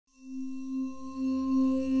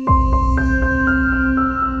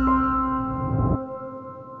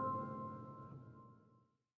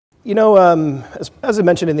As I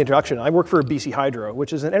mentioned in the introduction, I work for BC Hydro,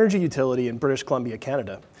 which is an energy utility in British Columbia,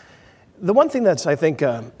 Canada. The one thing that's, I think,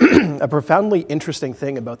 a profoundly interesting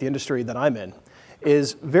thing about the industry that I'm in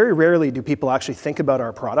is very rarely do people actually think about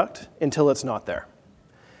our product until it's not there.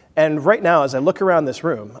 And right now, as I look around this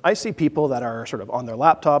room, I see people that are sort of on their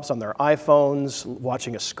laptops, on their iPhones,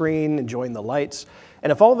 watching a screen, enjoying the lights.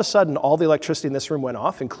 And if all of a sudden all the electricity in this room went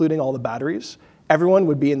off, including all the batteries, everyone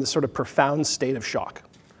would be in this sort of profound state of shock.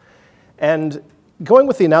 And going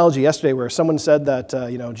with the analogy yesterday where someone said that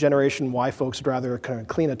Generation Y folks would rather kind of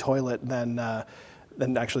clean a toilet than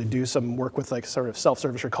actually do some work with like sort of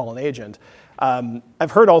self-service or call an agent.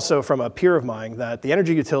 I've heard also from a peer of mine that the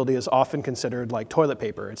energy utility is often considered like toilet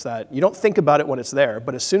paper. It's that you don't think about it when it's there,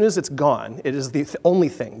 but as soon as it's gone, it is the only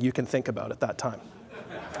thing you can think about at that time.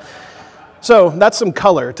 So that's some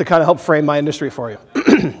color to kind of help frame my industry for you.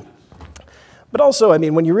 But also, I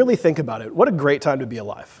mean, when you really think about it, what a great time to be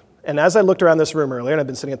alive. And as I looked around this room earlier, and I've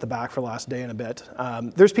been sitting at the back for the last day and a bit,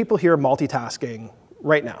 there's people here multitasking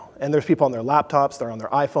right now. And there's people on their laptops, they're on their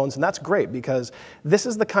iPhones, and that's great because this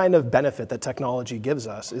is the kind of benefit that technology gives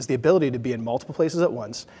us, is the ability to be in multiple places at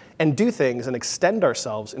once and do things and extend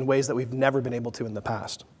ourselves in ways that we've never been able to in the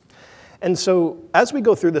past. And so as we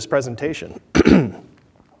go through this presentation,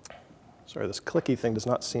 sorry, this clicky thing does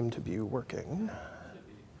not seem to be working.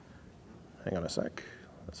 Hang on a sec.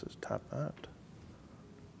 Let's just tap that.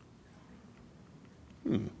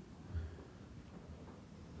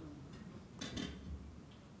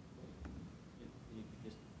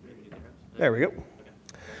 There we go.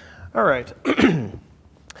 All right.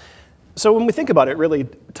 So when we think about it, really,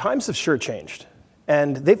 times have sure changed.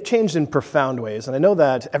 And they've changed in profound ways. And I know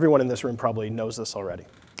that everyone in this room probably knows this already.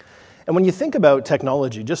 And when you think about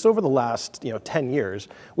technology, just over the last 10 years,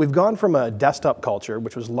 we've gone from a desktop culture,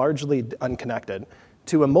 which was largely unconnected,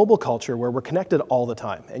 to a mobile culture where we're connected all the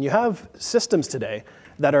time. And you have systems today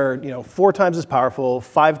that are 4 times as powerful,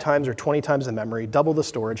 5 times or 20 times the memory, double the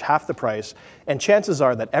storage, half the price, and chances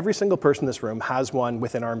are that every single person in this room has one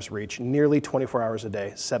within arm's reach nearly 24 hours a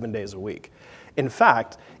day, 7 days a week. In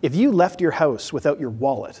fact, if you left your house without your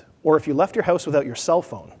wallet, or if you left your house without your cell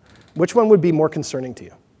phone, which one would be more concerning to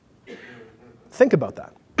you? Think about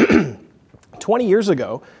that. 20 years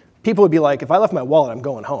ago, people would be like, if I left my wallet, I'm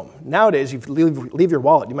going home. Nowadays, if you leave your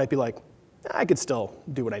wallet, you might be like, I could still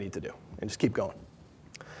do what I need to do, and just keep going.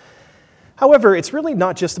 However, it's really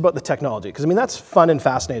not just about the technology, because I mean, that's fun and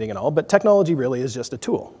fascinating and all, but technology really is just a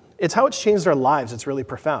tool. It's how it's changed our lives that's really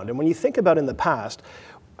profound. And when you think about in the past,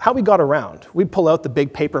 how we got around, we'd pull out the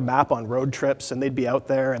big paper map on road trips and they'd be out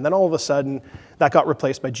there, and then all of a sudden, that got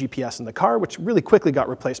replaced by GPS in the car, which really quickly got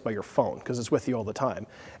replaced by your phone, because it's with you all the time.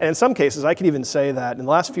 And in some cases, I could even say that in the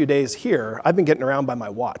last few days here, I've been getting around by my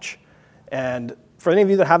watch. And for any of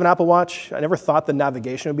you that have an Apple Watch, I never thought the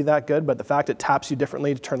navigation would be that good, but the fact it taps you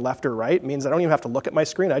differently to turn left or right means I don't even have to look at my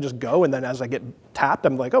screen. I just go, and then as I get tapped,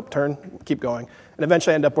 I'm like, oh, turn, keep going. And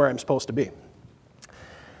eventually I end up where I'm supposed to be.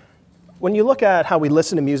 When you look at how we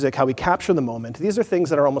listen to music, how we capture the moment, these are things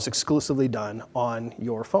that are almost exclusively done on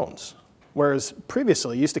your phones. Whereas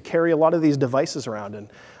previously, you used to carry a lot of these devices around. And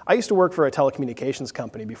I used to work for a telecommunications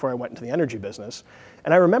company before I went into the energy business.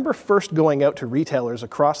 And I remember first going out to retailers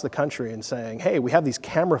across the country and saying, hey, we have these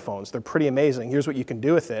camera phones. They're pretty amazing. Here's what you can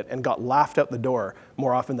do with it. And got laughed out the door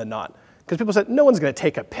more often than not. Because people said, no one's going to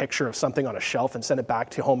take a picture of something on a shelf and send it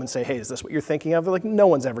back to home and say, hey, is this what you're thinking of? They're like, no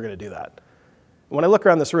one's ever going to do that. And when I look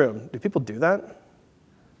around this room, do people do that?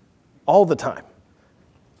 All the time.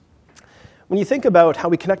 When you think about how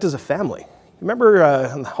we connect as a family, remember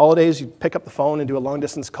on the holidays, you'd pick up the phone and do a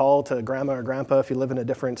long-distance call to grandma or grandpa if you live in a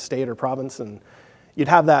different state or province, and you'd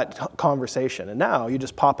have that conversation. And now you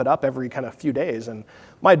just pop it up every kind of few days. And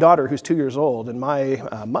my daughter, who's 2 years old, and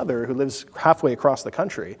my mother, who lives halfway across the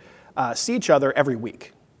country, see each other every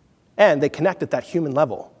week. And they connect at that human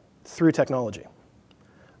level through technology.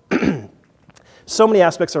 So many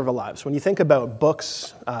aspects of our lives. When you think about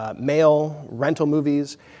books, mail, rental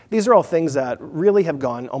movies, these are all things that really have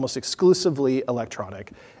gone almost exclusively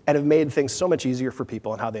electronic and have made things so much easier for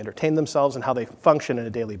people and how they entertain themselves and how they function on a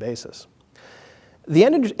daily basis. The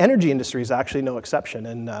energy industry is actually no exception.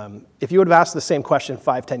 And if you would have asked the same question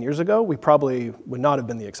 5, 10 years ago, we probably would not have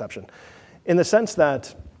been the exception. In the sense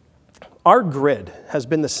that our grid has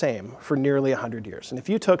been the same for nearly 100 years. And if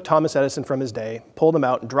you took Thomas Edison from his day, pulled him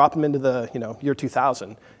out and dropped him into the year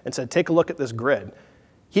 2000 and said, take a look at this grid,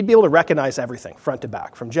 he'd be able to recognize everything front to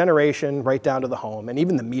back, from generation right down to the home, and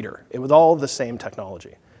even the meter. It was all the same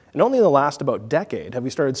technology. And only in the last about decade have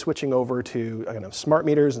we started switching over to smart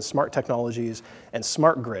meters and smart technologies and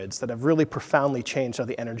smart grids that have really profoundly changed how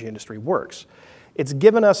the energy industry works. It's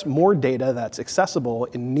given us more data that's accessible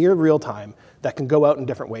in near real time that can go out in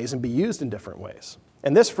different ways and be used in different ways.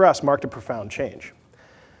 And this, for us, marked a profound change.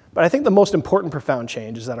 But I think the most important profound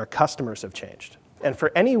change is that our customers have changed. And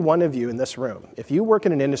for any one of you in this room, if you work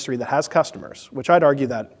in an industry that has customers, which I'd argue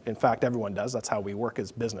that, in fact, everyone does, that's how we work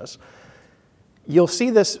as business, you'll see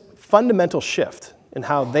this fundamental shift in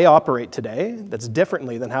how they operate today that's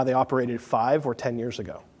differently than how they operated 5 or 10 years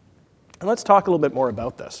ago. And let's talk a little bit more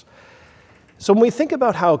about this. So when we think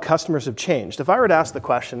about how customers have changed, if I were to ask the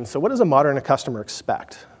question, so what does a modern customer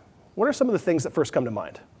expect? What are some of the things that first come to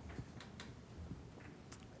mind?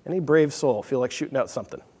 Any brave soul feel like shooting out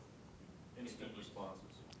something? Instant responses.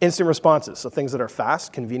 Instant responses, so things that are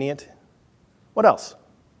fast, convenient. What else?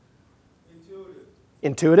 Intuitive.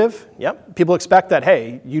 Intuitive, yep. People expect that,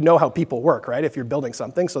 hey, you know how people work, right? If you're building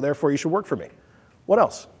something, so therefore you should work for me. What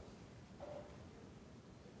else?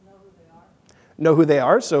 Know who they are. Know who they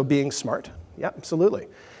are, so being smart. Yeah, absolutely.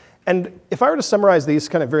 And if I were to summarize these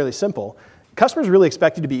kind of really simple, customers really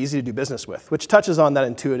expect you to be easy to do business with, which touches on that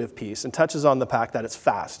intuitive piece and touches on the fact that it's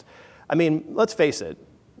fast. I mean, let's face it,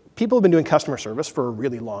 people have been doing customer service for a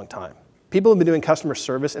really long time. People have been doing customer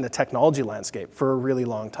service in a technology landscape for a really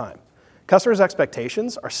long time. Customers'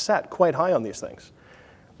 expectations are set quite high on these things.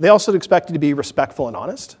 They also expect you to be respectful and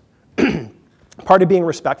honest. Part of being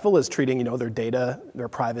respectful is treating, their data, their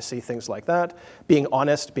privacy, things like that. Being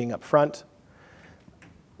honest, being upfront.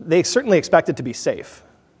 They certainly expect it to be safe.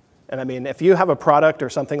 And I mean, if you have a product or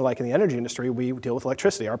something like in the energy industry, we deal with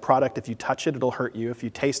electricity. Our product, if you touch it, it'll hurt you. If you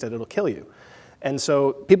taste it, it'll kill you. And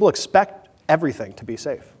so people expect everything to be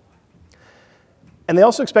safe. And they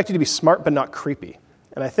also expect you to be smart but not creepy.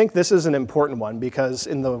 And I think this is an important one because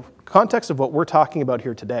in the context of what we're talking about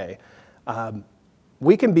here today,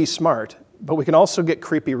 we can be smart, but we can also get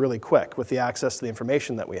creepy really quick with the access to the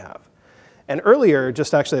information that we have. And earlier,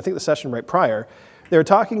 just actually, I think the session right prior, they were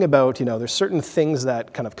talking about, there's certain things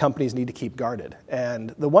that kind of companies need to keep guarded. And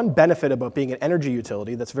the one benefit about being an energy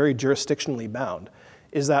utility that's very jurisdictionally bound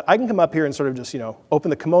is that I can come up here and sort of just, open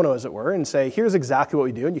the kimono, as it were, and say, here's exactly what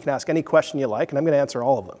we do, and you can ask any question you like, and I'm going to answer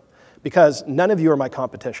all of them. Because none of you are my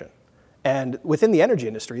competition. And within the energy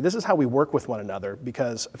industry, this is how we work with one another,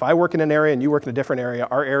 because if I work in an area and you work in a different area,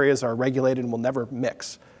 our areas are regulated and will never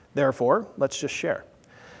mix. Therefore, let's just share.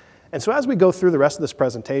 And so as we go through the rest of this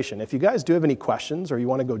presentation, if you guys do have any questions or you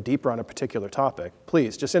want to go deeper on a particular topic,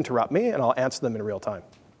 please just interrupt me and I'll answer them in real time.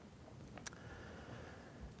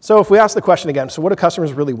 So if we ask the question again, so what do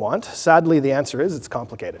customers really want? Sadly, the answer is it's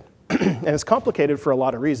complicated. And it's complicated for a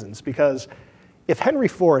lot of reasons, because if Henry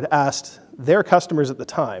Ford asked their customers at the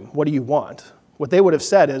time, what do you want? What they would have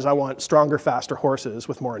said is, I want stronger, faster horses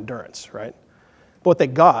with more endurance, right? But what they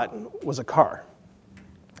got was a car.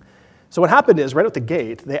 So what happened is, right out the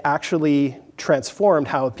gate, they actually transformed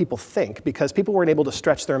how people think because people weren't able to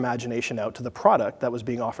stretch their imagination out to the product that was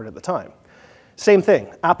being offered at the time. Same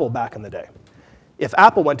thing, Apple back in the day. If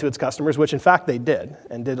Apple went to its customers, which in fact they did,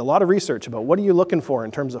 and did a lot of research about what are you looking for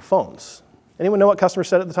in terms of phones, anyone know what customers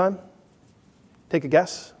said at the time? Take a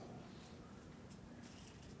guess.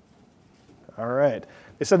 All right.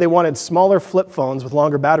 They said they wanted smaller flip phones with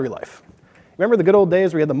longer battery life. Remember the good old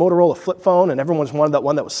days where you had the Motorola flip phone and everyone just wanted that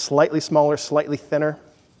one that was slightly smaller, slightly thinner?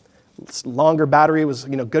 Longer battery was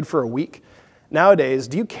good for a week. Nowadays,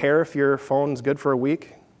 do you care if your phone's good for a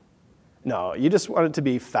week? No, you just want it to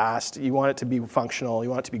be fast, you want it to be functional,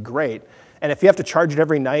 you want it to be great. And if you have to charge it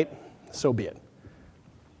every night, so be it.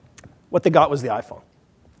 What they got was the iPhone.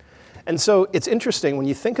 And so it's interesting when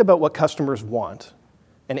you think about what customers want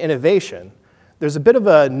and innovation, there's a bit of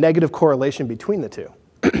a negative correlation between the two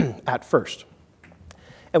at first.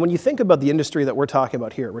 And when you think about the industry that we're talking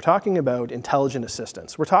about here, we're talking about intelligent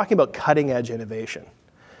assistants. We're talking about cutting-edge innovation.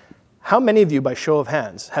 How many of you, by show of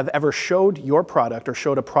hands, have ever showed your product or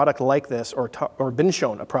showed a product like this or been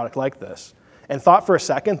shown a product like this and thought for a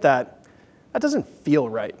second that that doesn't feel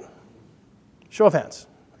right? Show of hands.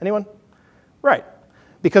 Anyone? Right.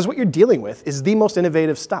 Because what you're dealing with is the most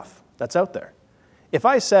innovative stuff that's out there. If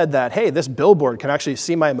I said that, hey, this billboard can actually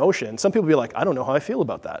see my emotion, some people would be like, I don't know how I feel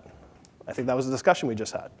about that. I think that was the discussion we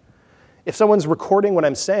just had. If someone's recording what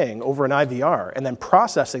I'm saying over an IVR and then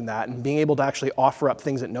processing that and being able to actually offer up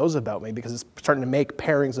things it knows about me because it's starting to make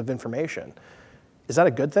pairings of information, is that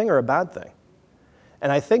a good thing or a bad thing?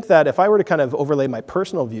 And I think that if I were to kind of overlay my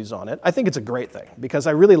personal views on it, I think it's a great thing because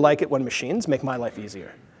I really like it when machines make my life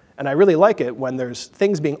easier. And I really like it when there's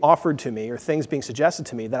things being offered to me or things being suggested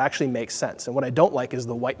to me that actually make sense. And what I don't like is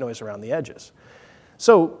the white noise around the edges.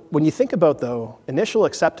 So when you think about, though, initial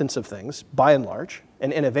acceptance of things, by and large,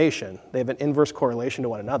 and innovation, they have an inverse correlation to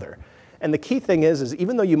one another. And the key thing is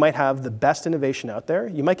even though you might have the best innovation out there,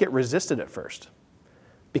 you might get resisted at first.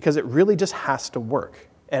 because it really just has to work.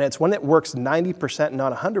 And it's when it works 90%,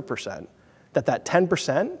 not 100%, that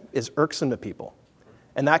 10% is irksome to people.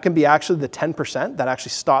 And that can be actually the 10% that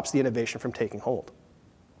actually stops the innovation from taking hold.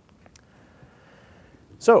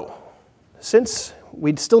 So, since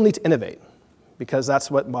we still need to innovate, because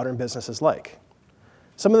that's what modern business is like,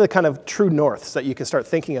 some of the kind of true norths that you can start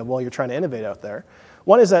thinking of while you're trying to innovate out there,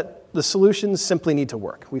 one is that the solutions simply need to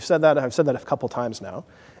work. I've said that a couple times now.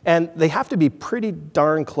 And they have to be pretty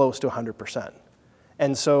darn close to 100%.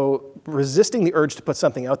 And so resisting the urge to put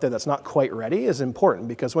something out there that's not quite ready is important,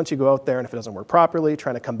 because once you go out there and if it doesn't work properly,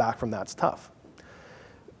 trying to come back from that's tough.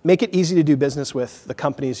 Make it easy to do business with the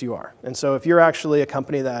companies you are. And so if you're actually a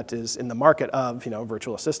company that is in the market of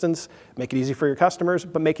virtual assistants, make it easy for your customers,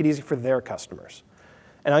 but make it easy for their customers.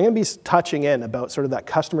 And I'm going to be touching in about sort of that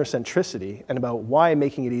customer centricity and about why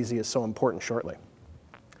making it easy is so important shortly.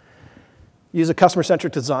 Use a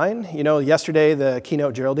customer-centric design. Yesterday the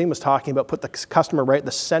keynote Geraldine was talking about put the customer right at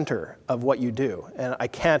the center of what you do. And I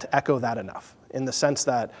can't echo that enough in the sense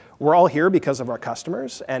that we're all here because of our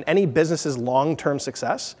customers, and any business's long-term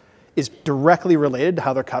success is directly related to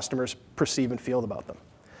how their customers perceive and feel about them.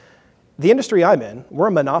 The industry I'm in, we're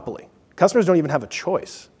a monopoly. Customers don't even have a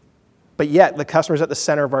choice. But yet the customer's at the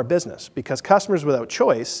center of our business, because customers without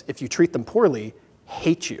choice, if you treat them poorly,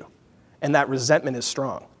 hate you. And that resentment is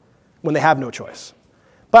strong when they have no choice.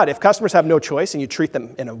 But if customers have no choice and you treat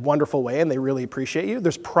them in a wonderful way and they really appreciate you,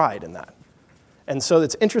 there's pride in that. And so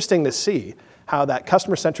it's interesting to see how that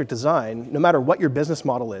customer-centric design, no matter what your business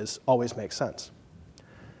model is, always makes sense.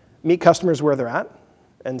 Meet customers where they're at.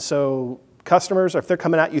 And so customers, if they're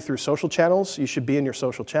coming at you through social channels, you should be in your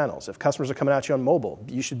social channels. If customers are coming at you on mobile,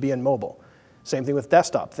 you should be in mobile. Same thing with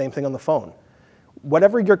desktop, same thing on the phone.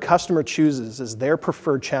 Whatever your customer chooses as their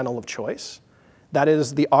preferred channel of choice, that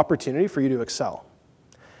is the opportunity for you to excel.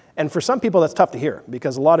 And for some people, that's tough to hear,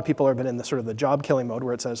 because a lot of people have been in the sort of the job-killing mode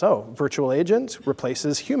where it says, oh, virtual agent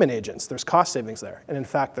replaces human agents. There's cost savings there. And in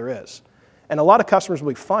fact, there is. And a lot of customers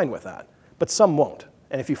will be fine with that, but some won't.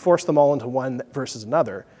 And if you force them all into one versus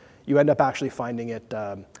another, you end up actually finding it,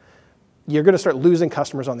 you're going to start losing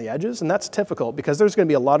customers on the edges. And that's difficult, because there's going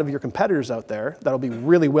to be a lot of your competitors out there that'll be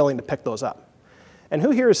really willing to pick those up. And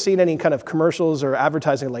who here has seen any kind of commercials or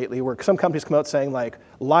advertising lately where some companies come out saying like,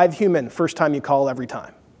 live human, first time you call every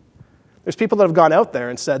time? There's people that have gone out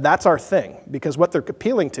there and said, that's our thing, because what they're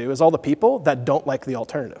appealing to is all the people that don't like the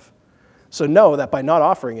alternative. So know that by not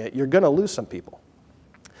offering it, you're going to lose some people.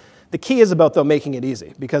 The key is about, though, making it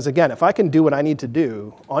easy, because again, if I can do what I need to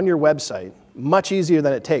do on your website, much easier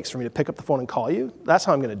than it takes for me to pick up the phone and call you, that's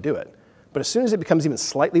how I'm going to do it. But as soon as it becomes even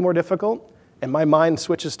slightly more difficult, and my mind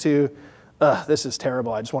switches to, this is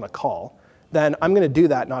terrible, I just want to call, then I'm going to do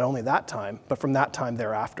that not only that time, but from that time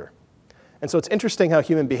thereafter. And so it's interesting how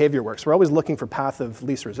human behavior works. We're always looking for path of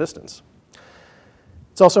least resistance.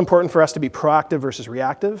 It's also important for us to be proactive versus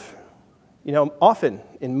reactive. Often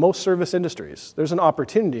in most service industries, there's an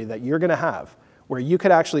opportunity that you're going to have where you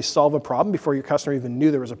could actually solve a problem before your customer even knew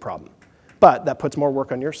there was a problem. But that puts more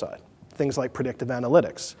work on your side. Things like predictive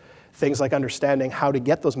analytics, things like understanding how to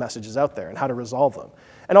get those messages out there and how to resolve them.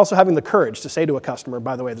 And also having the courage to say to a customer,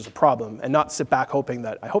 by the way, there's a problem, and not sit back hoping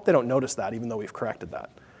that, I hope they don't notice that, even though we've corrected that.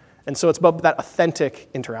 And so it's about that authentic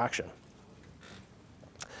interaction.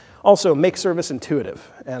 Also, make service intuitive.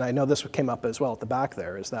 And I know this came up as well at the back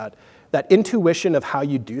there, is that intuition of how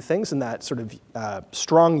you do things and that sort of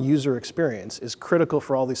strong user experience is critical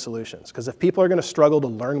for all these solutions. Because if people are going to struggle to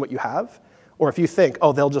learn what you have, or if you think,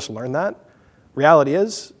 oh, they'll just learn that, reality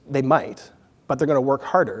is they might, but they're going to work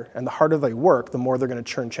harder. And the harder they work, the more they're going to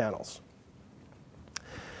churn channels.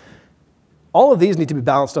 All of these need to be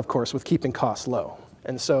balanced, of course, with keeping costs low.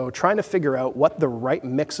 And so trying to figure out what the right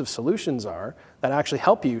mix of solutions are that actually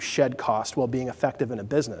help you shed cost while being effective in a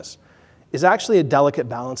business is actually a delicate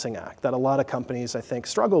balancing act that a lot of companies, I think,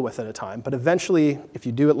 struggle with at a time. But eventually, if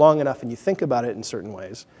you do it long enough and you think about it in certain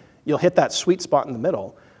ways, you'll hit that sweet spot in the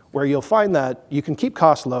middle where you'll find that you can keep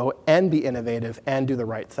costs low and be innovative and do the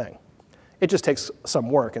right thing. It just takes some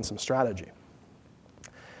work and some strategy.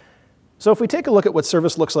 So if we take a look at what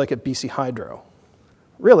service looks like at BC Hydro,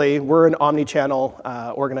 really, we're an omni-channel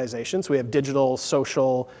organization. So we have digital,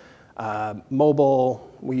 social, mobile,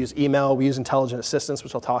 we use email, we use intelligent assistants,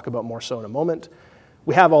 which I'll talk about more so in a moment.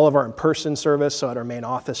 We have all of our in-person service, so at our main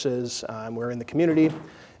offices, we're in the community.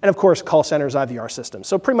 And of course, call centers, IVR systems.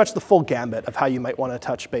 So pretty much the full gambit of how you might want to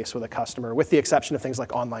touch base with a customer, with the exception of things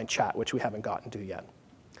like online chat, which we haven't gotten to yet.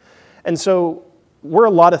 And so we're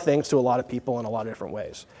a lot of things to a lot of people in a lot of different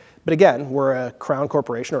ways. But again, we're a crown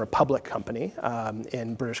corporation or a public company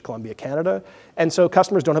in British Columbia, Canada. And so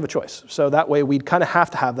customers don't have a choice. So that way we'd kind of have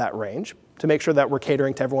to have that range. to make sure that we're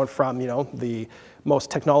catering to everyone from the most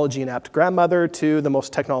technology inept grandmother to the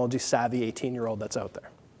most technology savvy 18-year-old that's out there.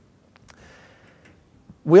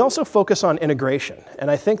 We also focus on integration, and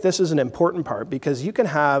I think this is an important part because you can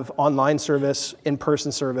have online service,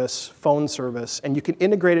 in-person service, phone service, and you can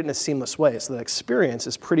integrate it in a seamless way so the experience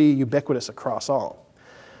is pretty ubiquitous across all.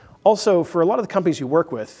 Also, for a lot of the companies you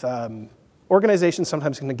work with, organizations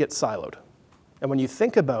sometimes can get siloed. And when you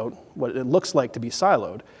think about what it looks like to be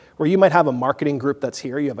siloed, where you might have a marketing group that's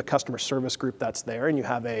here, you have a customer service group that's there, and you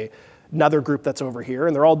have another group that's over here,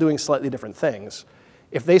 and they're all doing slightly different things.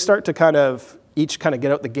 If they start to each get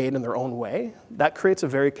out the gate in their own way, that creates a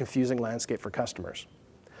very confusing landscape for customers.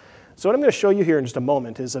 So what I'm going to show you here in just a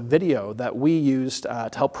moment is a video that we used to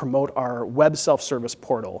help promote our web self-service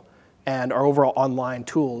portal and our overall online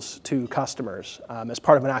tools to customers as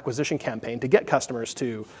part of an acquisition campaign to get customers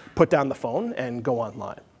to put down the phone and go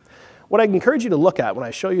online. What I encourage you to look at when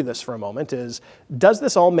I show you this for a moment is, does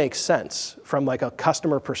this all make sense from a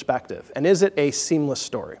customer perspective? And is it a seamless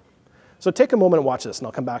story? So take a moment and watch this, and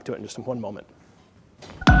I'll come back to it in just one moment.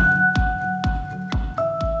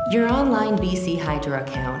 Your online BC Hydro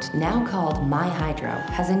account, now called My Hydro,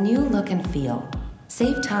 has a new look and feel.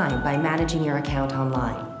 Save time by managing your account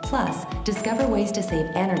online. Plus, discover ways to save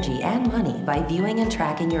energy and money by viewing and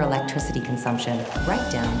tracking your electricity consumption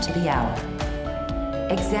right down to the hour.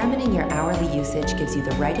 Examining your hourly usage gives you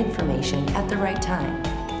the right information at the right time,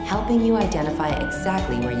 helping you identify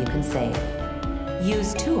exactly where you can save.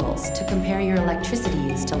 Use tools to compare your electricity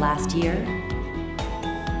use to last year,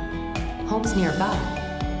 homes nearby,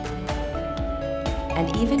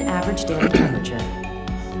 and even average daily temperature.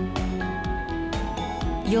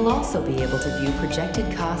 You'll also be able to view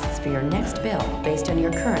projected costs for your next bill based on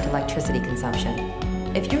your current electricity consumption.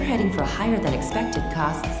 If you're heading for higher than expected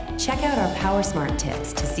costs, check out our PowerSmart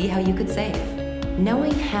tips to see how you could save.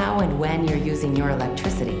 Knowing how and when you're using your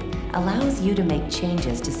electricity allows you to make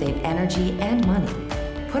changes to save energy and money.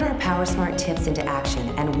 Put our PowerSmart tips into action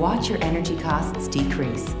and watch your energy costs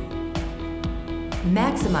decrease.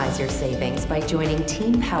 Maximize your savings by joining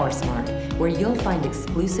Team PowerSmart, where you'll find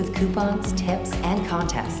exclusive coupons, tips, and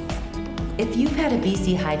contests. If you've had a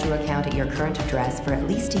BC Hydro account at your current address for at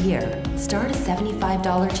least a year, start a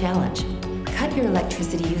 $75 challenge. Cut your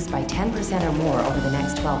electricity use by 10% or more over the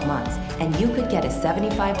next 12 months, and you could get a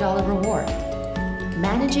 $75 reward.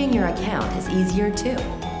 Managing your account is easier too.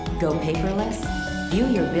 Go paperless, view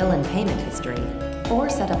your bill and payment history, or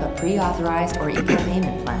set up a pre-authorized or equal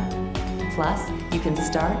payment plan. Plus, you can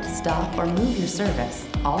start, stop, or move your service,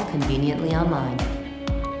 all conveniently online.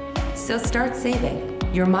 So start saving.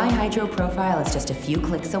 Your My Hydro profile is just a few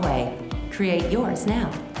clicks away. Create yours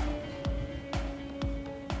now.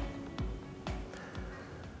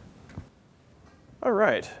 All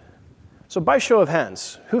right. So by show of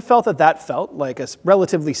hands, who felt that felt like a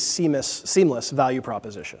relatively seamless value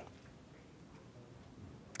proposition?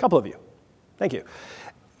 A couple of you. Thank you.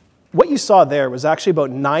 What you saw there was actually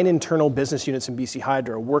about 9 internal business units in BC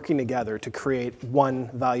Hydro working together to create one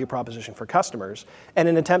value proposition for customers in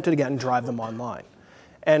an attempt to, again, drive them online.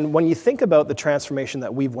 And when you think about the transformation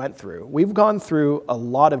that we've gone through a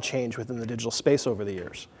lot of change within the digital space over the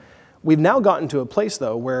years. We've now gotten to a place,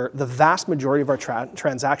 though, where the vast majority of our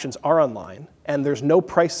transactions are online, and there's no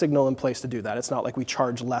price signal in place to do that. It's not like we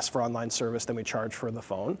charge less for online service than we charge for the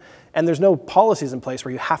phone. And there's no policies in place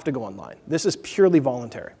where you have to go online. This is purely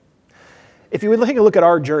voluntary. If you would take a look at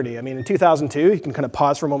our journey, I mean, in 2002, you can kind of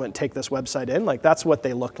pause for a moment and take this website in. Like, that's what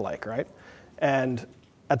they looked like, right? And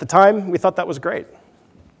at the time, we thought that was great.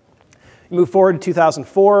 You move forward to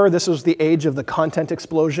 2004. This was the age of the content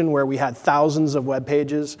explosion where we had thousands of web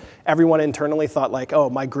pages. Everyone internally thought like, oh,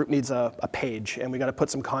 my group needs a page, and we got to put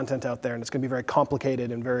some content out there, and it's going to be very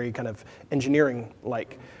complicated and very kind of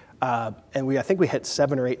engineering-like. And I think we hit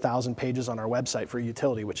 7,000 or 8,000 pages on our website for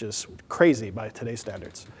utility, which is crazy by today's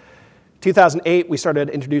standards. 2008, we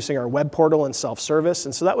started introducing our web portal and self-service,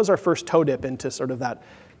 and so that was our first toe dip into sort of that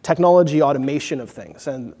technology automation of things.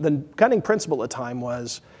 And the guiding principle at the time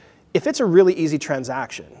was, if it's a really easy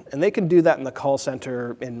transaction, and they can do that in the call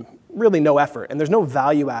center in really no effort, and there's no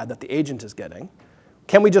value add that the agent is getting,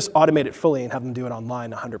 can we just automate it fully and have them do it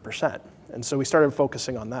online 100%? And so we started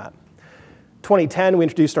focusing on that. 2010, we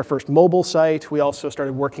introduced our first mobile site. We also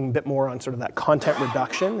started working a bit more on sort of that content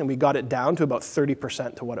reduction, and we got it down to about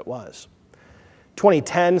 30% to what it was.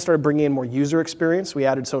 2010 started bringing in more user experience. We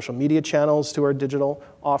added social media channels to our digital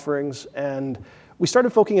offerings, and we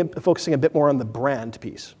started focusing a bit more on the brand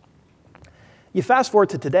piece. You fast forward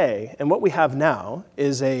to today, and what we have now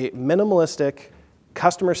is a minimalistic,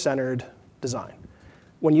 customer-centered design.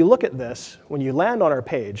 when you look at this, when you land on our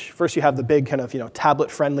page, first you have the big kind of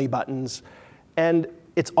tablet-friendly buttons, and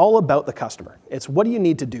it's all about the customer. It's what do you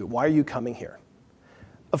need to do? Why are you coming here?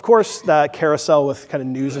 Of course, that carousel with kind of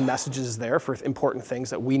news and messages is there for important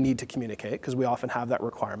things that we need to communicate, because we often have that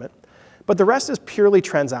requirement. But the rest is purely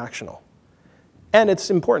transactional. And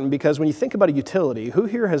it's important because when you think about a utility, who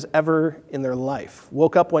here has ever in their life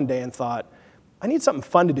woke up one day and thought, I need something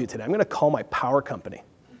fun to do today. I'm going to call my power company,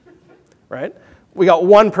 right? We got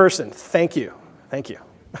one person. Thank you. Thank you.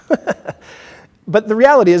 But the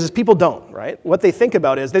reality is people don't, right? What they think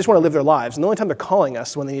about is they just want to live their lives. And the only time they're calling us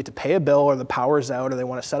is when they need to pay a bill or the power's out or they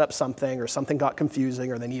want to set up something or something got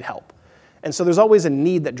confusing or they need help. And so there's always a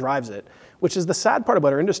need that drives it, which is the sad part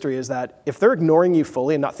about our industry is that if they're ignoring you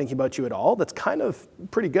fully and not thinking about you at all, that's kind of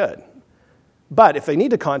pretty good. But if they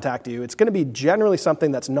need to contact you, it's going to be generally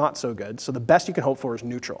something that's not so good. So the best you can hope for is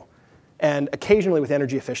neutral. And occasionally with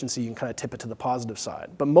energy efficiency, you can kind of tip it to the positive side.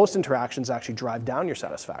 But most interactions actually drive down your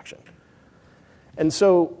satisfaction. And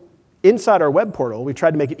so inside our web portal, we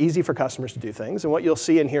tried to make it easy for customers to do things. And what you'll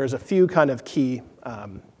see in here is a few kind of key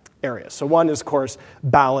areas. So one is, of course,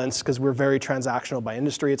 balance, because we're very transactional by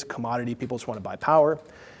industry. It's a commodity. People just want to buy power.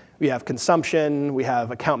 We have consumption. We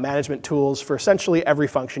have account management tools for essentially every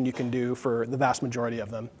function you can do for the vast majority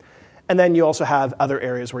of them. And then you also have other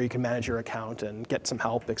areas where you can manage your account and get some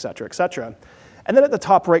help, et cetera, et cetera. And then at the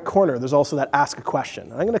top right corner, there's also that ask a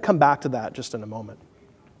question. And I'm going to come back to that just in a moment.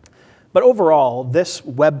 But overall, this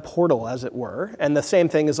web portal, as it were, and the same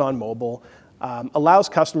thing is on mobile, allows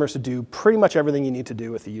customers to do pretty much everything you need to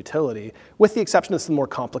do with the utility, with the exception of some more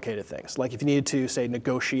complicated things. Like if you needed to, say,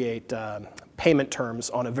 negotiate payment terms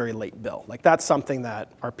on a very late bill. Like that's something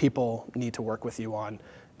that our people need to work with you on.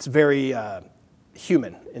 It's very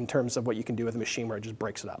human in terms of what you can do with a machine where it just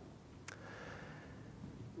breaks it up.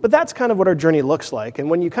 But that's kind of what our journey looks like. And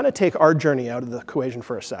when you kind of take our journey out of the equation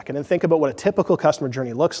for a second and think about what a typical customer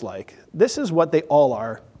journey looks like, this is what they all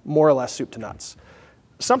are, more or less soup to nuts.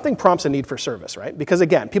 Something prompts a need for service, right? Because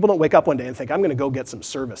again, people don't wake up one day and think, I'm going to go get some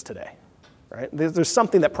service today, right? There's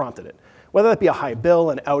something that prompted it. Whether that be a high bill,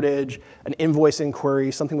 an outage, an invoice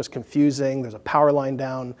inquiry, something was confusing, there's a power line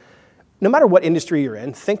down. No matter what industry you're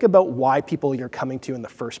in, think about why people you're coming to in the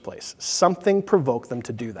first place. Something provoked them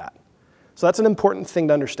to do that. So that's an important thing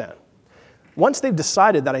to understand. Once they've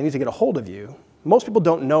decided that I need to get a hold of you, most people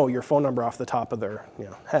don't know your phone number off the top of their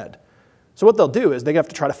head. So what they'll do is they have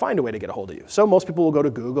to try to find a way to get a hold of you. So most people will go to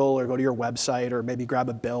Google or go to your website or maybe grab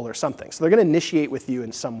a bill or something. So they're going to initiate with you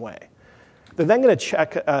in some way. They're then going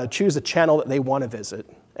to choose a channel that they want to visit.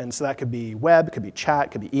 And so that could be web, could be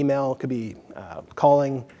chat, could be email, could be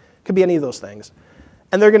calling, could be any of those things.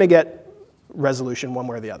 And they're going to get resolution one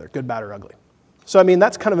way or the other, good, bad, or ugly. So I mean,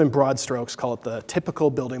 that's kind of in broad strokes, call it the typical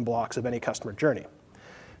building blocks of any customer journey.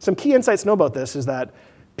 Some key insights to know about this is that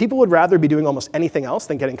people would rather be doing almost anything else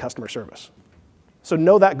than getting customer service. So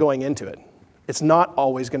know that going into it. It's not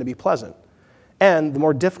always going to be pleasant. And the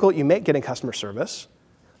more difficult you make getting customer service,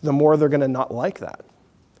 the more they're going to not like that.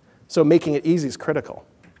 So making it easy is critical.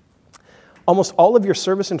 Almost all of your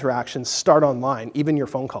service interactions start online, even your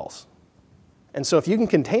phone calls. And so if you can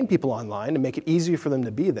contain people online and make it easier for them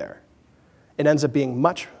to be there, it ends up being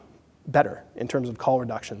much better in terms of call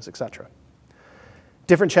reductions, et cetera.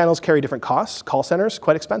 Different channels carry different costs. Call centers,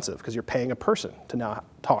 quite expensive because you're paying a person to now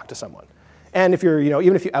talk to someone. And if you're,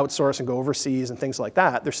 even if you outsource and go overseas and things like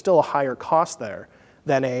that, there's still a higher cost there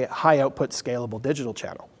than a high output scalable digital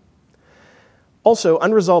channel. Also,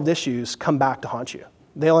 unresolved issues come back to haunt you.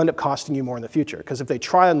 They'll end up costing you more in the future because if they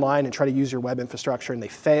try online and try to use your web infrastructure and they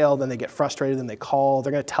fail, then they get frustrated and they call.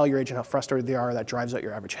 They're going to tell your agent how frustrated they are. That drives out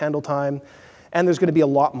your average handle time. And there's going to be a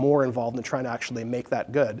lot more involved in trying to actually make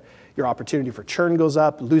that good. Your opportunity for churn goes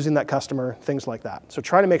up, losing that customer, things like that. So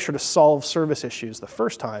trying to make sure to solve service issues the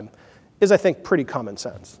first time is, I think, pretty common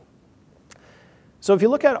sense. So if you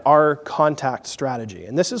look at our contact strategy,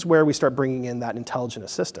 and this is where we start bringing in that intelligent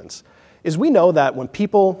assistance, is we know that when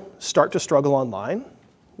people start to struggle online,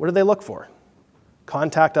 what do they look for?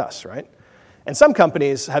 Contact us, right? And some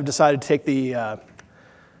companies have decided to take the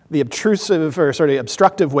obtrusive or sort of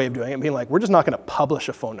obstructive way of doing it, being like, we're just not going to publish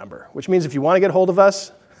a phone number, which means if you want to get hold of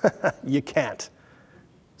us, you can't.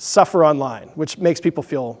 Suffer online, which makes people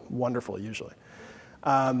feel wonderful usually.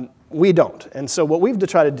 We don't. And so what we've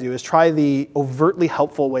tried to do is try the overtly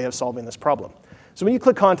helpful way of solving this problem. So when you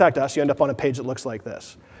click Contact Us, you end up on a page that looks like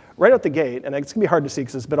this. Right out the gate, and it's going to be hard to see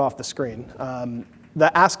because it's a bit off the screen,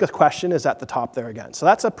 the Ask a Question is at the top there again. So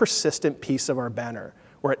that's a persistent piece of our banner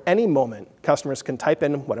where at any moment, customers can type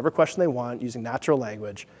in whatever question they want using natural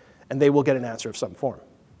language, and they will get an answer of some form.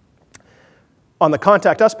 On the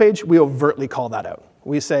Contact Us page, we overtly call that out.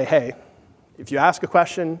 We say, hey, If you ask a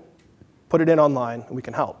question, put it in online, and we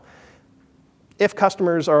can help. If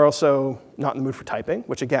customers are also not in the mood for typing,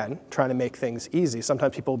 which again, trying to make things easy,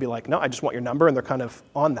 sometimes people will be like, no, I just want your number, and they're kind of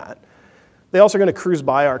on that. They also are going to cruise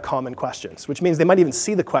by our common questions, which means they might even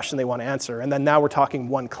see the question they want to answer, and then now we're talking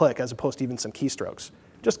one click as opposed to even some keystrokes.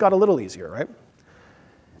 Just got a little easier, right?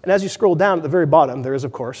 And as you scroll down at the very bottom, there is,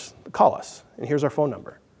 of course, call us, and here's our phone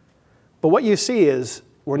number. But what you see is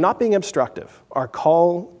we're not being obstructive. Our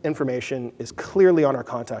call information is clearly on our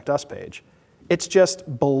Contact Us page. It's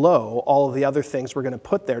just below all of the other things we're going to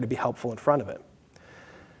put there to be helpful in front of it.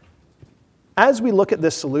 As we look at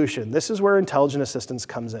this solution, this is where intelligent assistance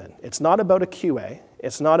comes in. It's not about a QA.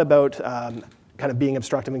 It's not about kind of being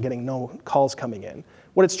obstructive and getting no calls coming in.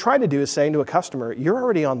 What it's trying to do is saying to a customer, you're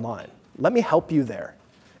already online. Let me help you there.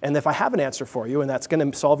 And if I have an answer for you and that's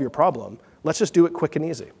going to solve your problem, let's just do it quick and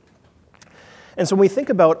easy. And so when we think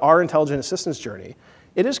about our intelligent assistance journey,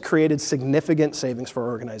 it has created significant savings for our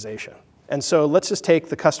organization. And so let's just take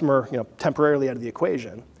the customer temporarily out of the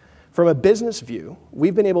equation. From a business view,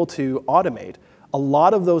 we've been able to automate a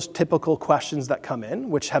lot of those typical questions that come in,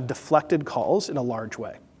 which have deflected calls in a large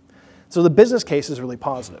way. So the business case is really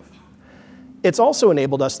positive. It's also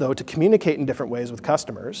enabled us, though, to communicate in different ways with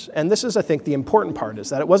customers. And this is, I think, the important part, is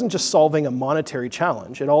that it wasn't just solving a monetary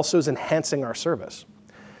challenge. It also is enhancing our service.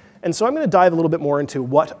 And so I'm going to dive a little bit more into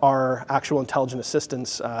what our actual intelligent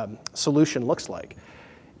assistance solution looks like.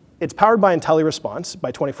 It's powered by IntelliResponse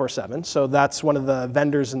by 24/7. So that's one of the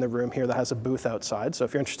vendors in the room here that has a booth outside. So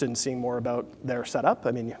if you're interested in seeing more about their setup,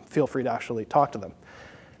 I mean, feel free to actually talk to them.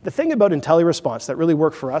 The thing about IntelliResponse that really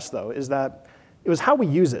worked for us, though, is that it was how we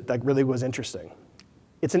use it that really was interesting.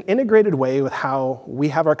 It's an integrated way with how we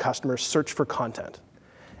have our customers search for content.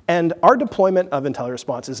 And our deployment of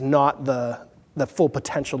IntelliResponse is not the full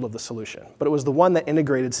potential of the solution, but it was the one that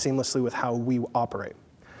integrated seamlessly with how we operate.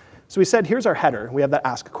 So we said, here's our header. We have that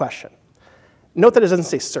ask a question. Note that it doesn't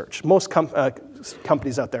say search. Most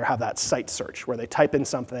companies out there have that site search, where they type in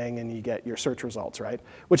something and you get your search results, right?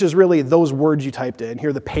 Which is really those words you typed in.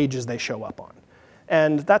 Here are the pages they show up on.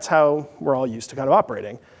 And that's how we're all used to kind of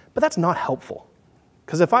operating. But that's not helpful.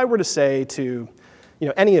 Because if I were to say to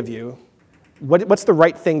any of you, what's the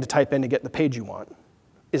right thing to type in to get the page you want?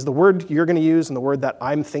 Is the word you're going to use and the word that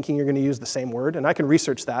I'm thinking you're going to use the same word? And I can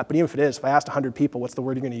research that, but even if it is, if I asked 100 people what's the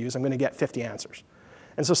word you're going to use, I'm going to get 50 answers.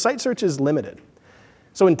 And so site search is limited.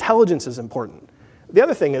 So intelligence is important. The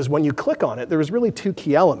other thing is when you click on it, there was really two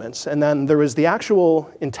key elements, and then there was the actual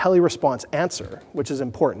IntelliResponse answer, which is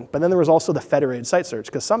important, but then there was also the federated site search,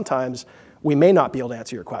 because sometimes we may not be able to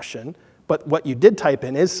answer your question, but what you did type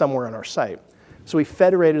in is somewhere on our site. So we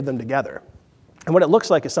federated them together. And what it looks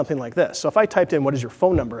like is something like this. So if I typed in, what is your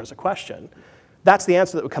phone number as a question, that's the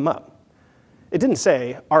answer that would come up. It didn't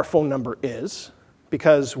say, our phone number is,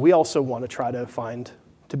 because we also want to try to find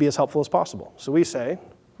to be as helpful as possible. So we say,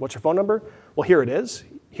 what's your phone number? Well, here it is.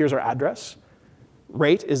 Here's our address.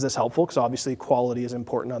 Rate, is this helpful? Because obviously quality is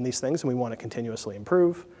important on these things, and we want to continuously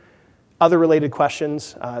improve. Other related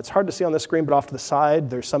questions, it's hard to see on the screen, but off to the side,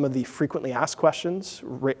 there's some of the frequently asked questions,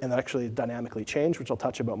 and that actually dynamically change, which I'll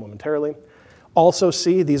touch about momentarily. Also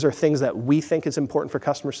see, these are things that we think is important for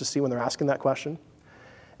customers to see when they're asking that question.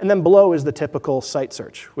 And then below is the typical site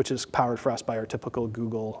search, which is powered for us by our typical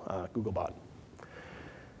Google bot.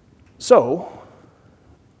 So,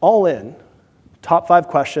 all in, top 5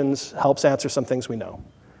 questions helps answer some things we know.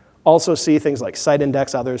 Also see things like site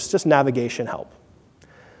index, others, just navigation help.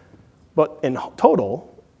 But in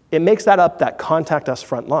total, it makes that up that contact us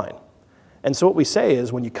front line. And so what we say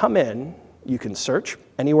is when you come in, you can search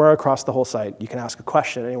anywhere across the whole site. You can ask a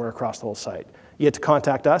question anywhere across the whole site. You get to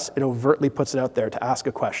contact us, it overtly puts it out there to ask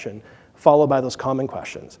a question, followed by those common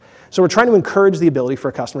questions. So we're trying to encourage the ability for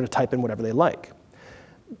a customer to type in whatever they like.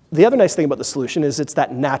 The other nice thing about the solution is it's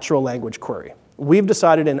that natural language query. We've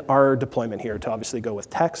decided in our deployment here to obviously go with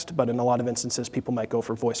text, but in a lot of instances, people might go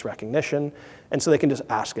for voice recognition, and so they can just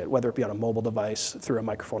ask it, whether it be on a mobile device, through a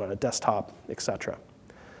microphone on a desktop, etc.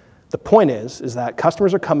 The point is that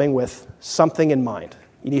customers are coming with something in mind.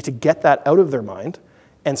 You need to get that out of their mind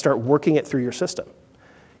and start working it through your system.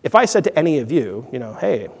 If I said to any of you,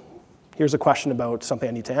 hey, here's a question about something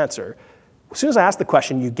I need to answer, as soon as I ask the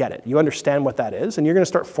question, you get it. You understand what that is, and you're going to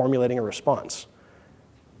start formulating a response.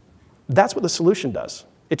 That's what the solution does.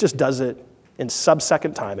 It just does it in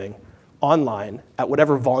sub-second timing, online, at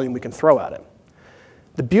whatever volume we can throw at it.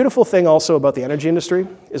 The beautiful thing also about the energy industry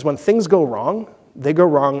is when things go wrong, they go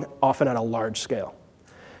wrong often at a large scale.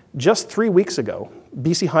 Just 3 weeks ago,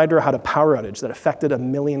 BC Hydro had a power outage that affected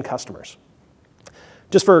 1 million customers.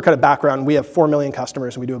 Just for kind of background, we have 4 million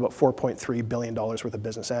customers, and we do about $4.3 billion worth of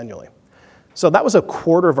business annually. So that was a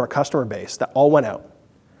quarter of our customer base that all went out.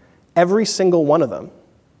 Every single one of them,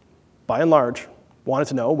 by and large, wanted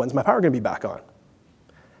to know, when's my power going to be back on?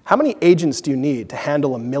 How many agents do you need to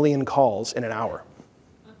handle 1 million calls in an hour?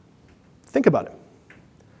 Think about it.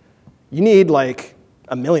 You need like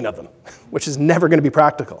 1 million of them, which is never going to be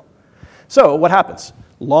practical. So what happens?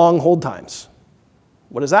 Long hold times.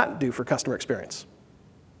 What does that do for customer experience?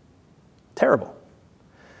 Terrible.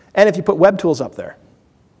 And if you put web tools up there,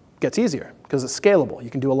 it gets easier because it's scalable. You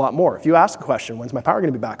can do a lot more. If you ask a question, when's my power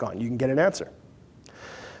going to be back on? You can get an answer.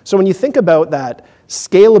 So when you think about that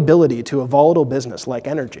scalability to a volatile business like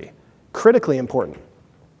energy, critically important.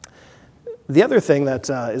 The other thing that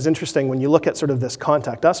is interesting when you look at sort of this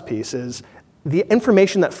contact us piece is the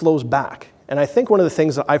information that flows back. And I think one of the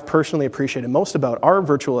things that I've personally appreciated most about our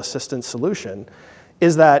virtual assistant solution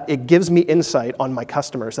is that it gives me insight on my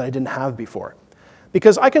customers that I didn't have before.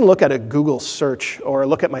 Because I can look at a Google search or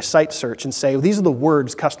look at my site search and say, well, these are the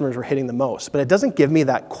words customers are hitting the most, but it doesn't give me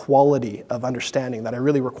that quality of understanding that I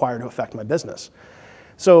really require to affect my business.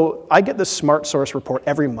 So I get this Smart Source report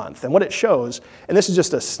every month, and what it shows, and this is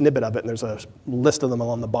just a snippet of it, and there's a list of them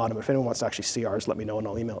along the bottom. If anyone wants to actually see ours, let me know and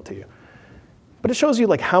I'll email it to you. But it shows you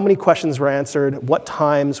like how many questions were answered, what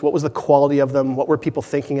times, what was the quality of them, what were people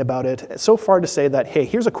thinking about it. It's so far to say that, hey,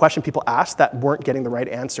 here's a question people asked that weren't getting the right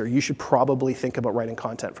answer. You should probably think about writing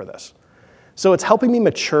content for this. So it's helping me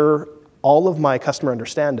mature all of my customer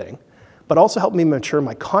understanding, but also helping me mature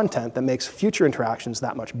my content that makes future interactions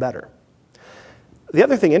that much better. The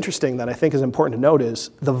other thing interesting that I think is important to note is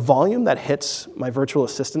the volume that hits my virtual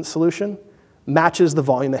assistant solution matches the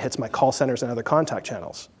volume that hits my call centers and other contact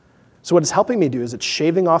channels. So what it's helping me do is it's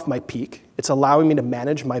shaving off my peak, it's allowing me to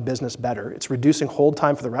manage my business better, it's reducing hold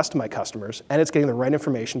time for the rest of my customers, and it's getting the right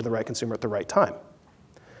information to the right consumer at the right time.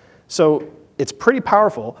 So it's pretty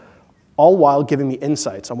powerful, all while giving me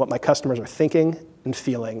insights on what my customers are thinking and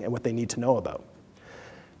feeling and what they need to know about.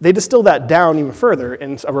 They distill that down even further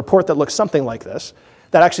in a report that looks something like this,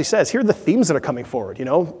 that actually says, here are the themes that are coming forward. You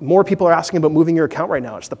know, more people are asking about moving your account right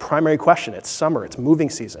now. It's the primary question. It's summer. It's moving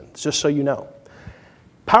season. It's just so you know.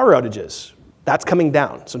 Power outages, that's coming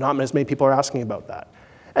down, so not as many people are asking about that.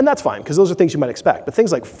 And that's fine, because those are things you might expect. But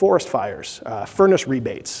things like forest fires, furnace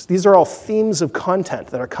rebates, these are all themes of content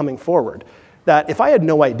that are coming forward that if I had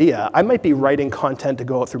no idea, I might be writing content to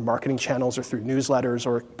go out through marketing channels or through newsletters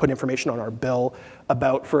or put information on our bill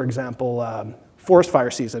about, for example, forest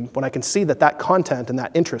fire season, when I can see that that content and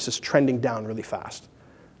that interest is trending down really fast.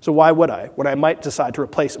 So why would I? When I might decide to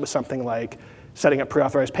replace it with something like setting up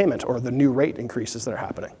pre-authorized payment or the new rate increases that are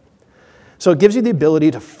happening. So it gives you the ability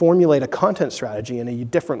to formulate a content strategy in a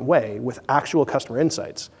different way with actual customer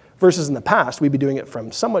insights, versus in the past, we'd be doing it from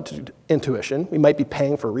somewhat intuition. We might be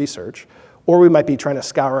paying for research, or we might be trying to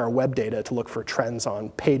scour our web data to look for trends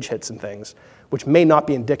on page hits and things, which may not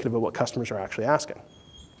be indicative of what customers are actually asking.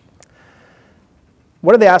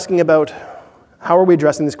 What are they asking about? How are we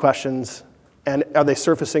addressing these questions? And are they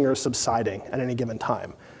surfacing or subsiding at any given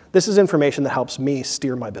time? This is information that helps me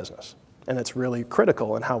steer my business, and it's really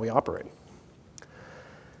critical in how we operate.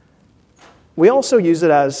 We also use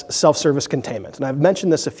it as self-service containment, and I've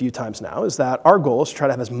mentioned this a few times now, is that our goal is to try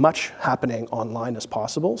to have as much happening online as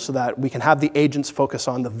possible so that we can have the agents focus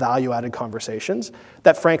on the value-added conversations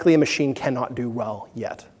that, frankly, a machine cannot do well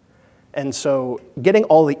yet. And so getting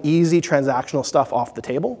all the easy transactional stuff off the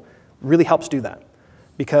table really helps do that.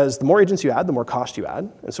 Because the more agents you add, the more cost you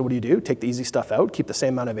add. And so what do? Take the easy stuff out, keep the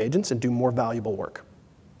same amount of agents, and do more valuable work.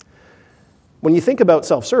 When you think about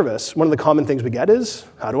self-service, one of the common things we get is,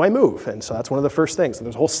 how do I move? And so that's one of the first things. And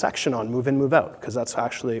there's a whole section on move in, move out, because that's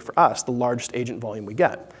actually, for us, the largest agent volume we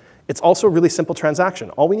get. It's also a really simple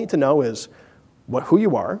transaction. All we need to know is who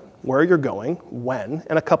you are, where you're going, when,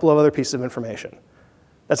 and a couple of other pieces of information.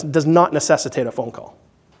 That does not necessitate a phone call.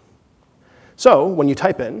 So when you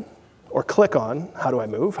type in, or click on how do I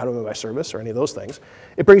move my service, or any of those things,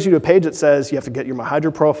 it brings you to a page that says you have to get your My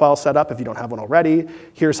Hydro profile set up if you don't have one already.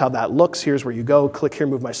 Here's how that looks. Here's where you go. Click here,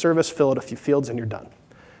 move my service, fill out a few fields, and you're done.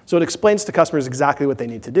 So it explains to customers exactly what they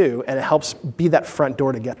need to do, and it helps be that front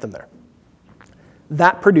door to get them there.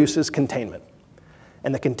 That produces containment.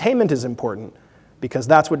 And the containment is important because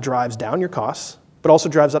that's what drives down your costs, but also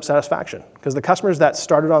drives up satisfaction. Because the customers that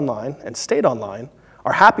started online and stayed online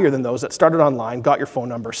are happier than those that started online, got your phone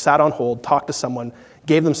number, sat on hold, talked to someone,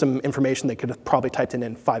 gave them some information they could have probably typed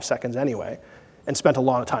in 5 seconds anyway, and spent a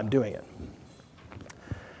lot of time doing it.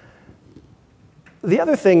 The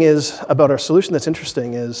other thing is about our solution that's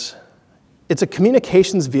interesting is it's a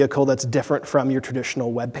communications vehicle that's different from your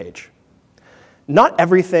traditional web page. Not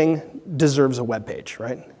everything deserves a web page,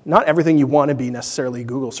 right? Not everything you want to be necessarily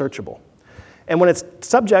Google searchable. And when it's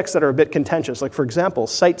subjects that are a bit contentious, like for example,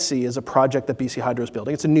 Site C is a project that BC Hydro is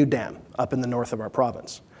building. It's a new dam up in the north of our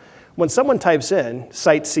province. When someone types in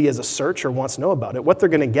Site C as a search or wants to know about it, what they're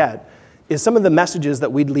going to get is some of the messages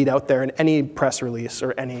that we'd lead out there in any press release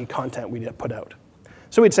or any content we'd put out.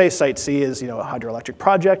 So we'd say Site C is a hydroelectric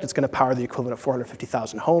project. It's going to power the equivalent of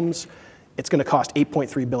 450,000 homes. It's going to cost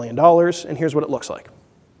 $8.3 billion, and here's what it looks like.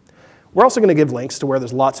 We're also going to give links to where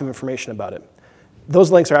there's lots of information about it.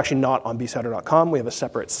 Those links are actually not on bchydro.com. We have a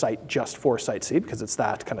separate site just for Site C because it's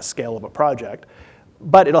that kind of scale of a project,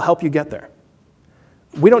 but it'll help you get there.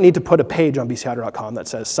 We don't need to put a page on bchydro.com that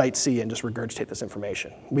says Site C and just regurgitate this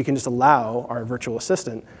information. We can just allow our virtual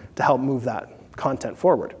assistant to help move that content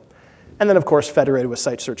forward. And then, of course, federated with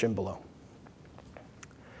site search in below.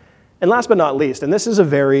 And last but not least, and this is a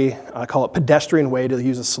very, I call it pedestrian way to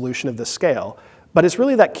use a solution of this scale, but it's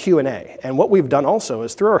really that Q&A. And what we've done also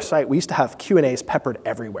is through our site, we used to have Q&As peppered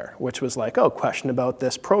everywhere, which was like, oh, question about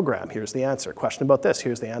this program, here's the answer. Question about this,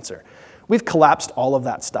 here's the answer. We've collapsed all of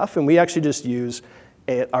that stuff, and we actually just use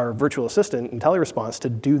our virtual assistant, IntelliResponse, to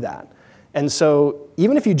do that. And so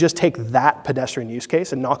even if you just take that pedestrian use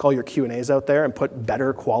case and knock all your Q&As out there and put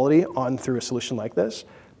better quality on through a solution like this,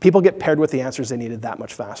 people get paired with the answers they needed that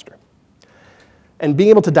much faster. And being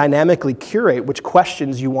able to dynamically curate which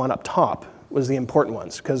questions you want up top was the important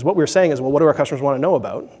ones. Because what we were saying is, well, what do our customers want to know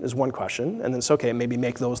about is one question. And then it's okay, maybe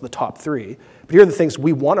make those the top 3. But here are the things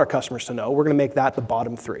we want our customers to know. We're going to make that the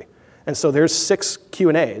bottom 3. And so there's 6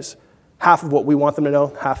 Q&As, half of what we want them to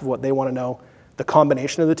know, half of what they want to know. The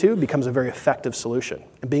combination of the two becomes a very effective solution.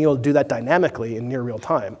 And being able to do that dynamically in near real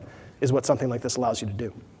time is what something like this allows you to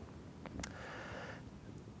do.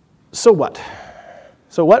 So what?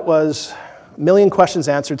 So what was a million questions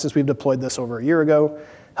answered since we've deployed this over a year ago,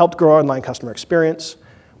 helped grow our online customer experience.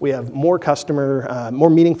 We have more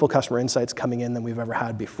meaningful customer insights coming in than we've ever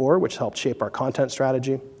had before, which helped shape our content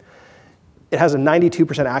strategy. It has a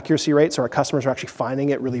 92% accuracy rate, so our customers are actually finding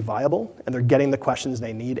it really viable, and they're getting the questions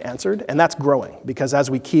they need answered. And that's growing, because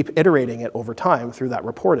as we keep iterating it over time through that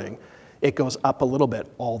reporting, it goes up a little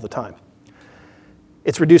bit all the time.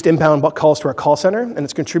 It's reduced inbound calls to our call center, and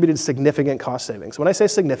it's contributed significant cost savings. When I say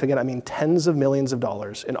significant, I mean tens of millions of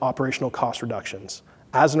dollars in operational cost reductions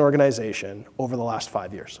as an organization over the last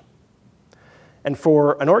 5 years. And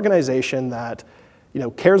for an organization that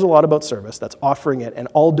cares a lot about service, that's offering it and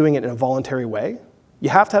all doing it in a voluntary way, you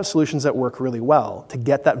have to have solutions that work really well to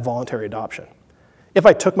get that voluntary adoption. If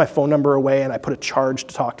I took my phone number away and I put a charge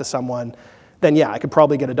to talk to someone, then yeah, I could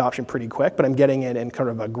probably get adoption pretty quick, but I'm getting it in kind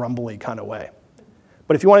of a grumbly kind of way.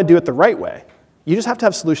 But if you want to do it the right way, you just have to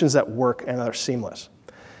have solutions that work and are seamless.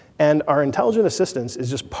 And our intelligent assistance is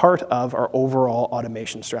just part of our overall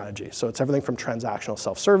automation strategy. So it's everything from transactional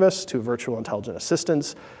self-service to virtual intelligent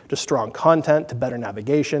assistance, to strong content, to better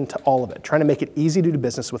navigation, to all of it. Trying to make it easy to do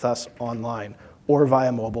business with us online, or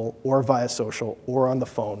via mobile, or via social, or on the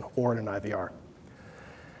phone, or in an IVR.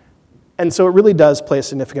 And so it really does play a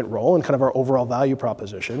significant role in kind of our overall value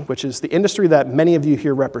proposition, which is the industry that many of you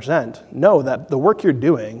here represent know that the work you're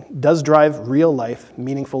doing does drive real-life,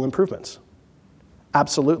 meaningful improvements.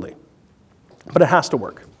 Absolutely. But it has to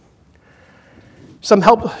work. Some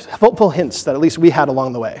helpful hints that at least we had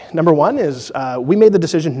along the way. Number one is we made the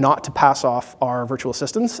decision not to pass off our virtual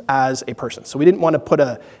assistants as a person. So we didn't want to put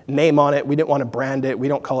a name on it. We didn't want to brand it. We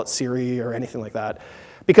don't call it Siri or anything like that.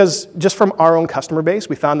 Because just from our own customer base,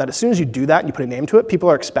 we found that as soon as you do that and you put a name to it, people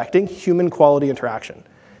are expecting human quality interaction.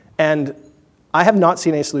 And I have not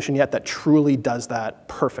seen a solution yet that truly does that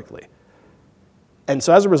perfectly. And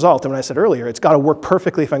so as a result, and when I said earlier, it's got to work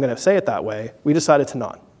perfectly if I'm going to say it that way, we decided to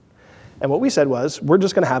not. And what we said was, we're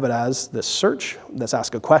just going to have it as this search, this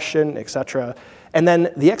ask a question, et cetera. And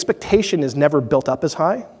then the expectation is never built up as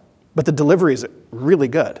high, but the delivery is really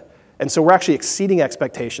good. And so we're actually exceeding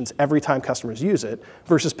expectations every time customers use it,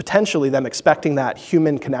 versus potentially them expecting that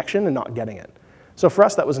human connection and not getting it. So for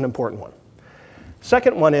us, that was an important one.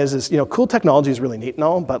 Second one is cool technology is really neat and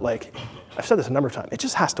all, but I've said this a number of times, it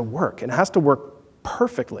just has to work, and it has to work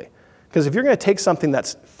perfectly. Because if you're going to take something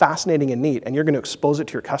that's fascinating and neat and you're going to expose it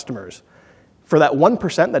to your customers, for that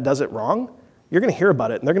 1% that does it wrong, you're going to hear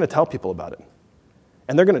about it and they're going to tell people about it.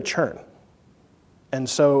 And they're going to churn. And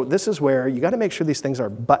so this is where you got to make sure these things are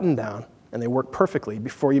buttoned down and they work perfectly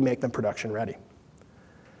before you make them production ready.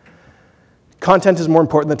 Content is more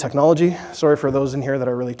important than technology. Sorry for those in here that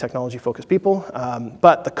are really technology-focused people.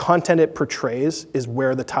 But the content it portrays is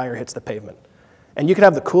where the tire hits the pavement. And you can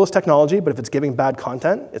have the coolest technology, but if it's giving bad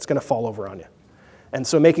content, it's going to fall over on you. And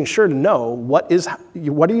so making sure to know what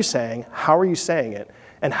are you saying, how are you saying it,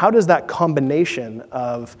 and how does that combination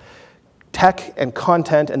of tech and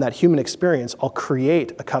content and that human experience all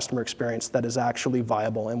create a customer experience that is actually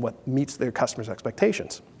viable and what meets their customers'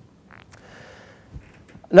 expectations.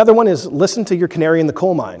 Another one is listen to your canary in the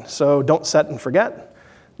coal mine, so don't set and forget.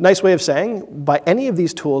 Nice way of saying, by any of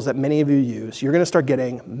these tools that many of you use, you're going to start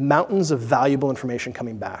getting mountains of valuable information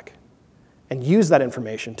coming back. And use that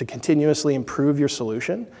information to continuously improve your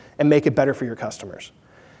solution and make it better for your customers.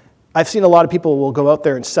 I've seen a lot of people will go out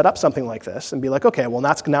there and set up something like this and be like, okay, well,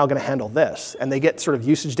 that's now going to handle this. And they get sort of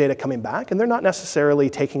usage data coming back, and they're not necessarily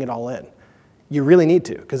taking it all in. You really need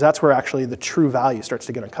to, because that's where actually the true value starts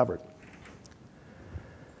to get uncovered.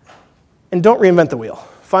 And don't reinvent the wheel.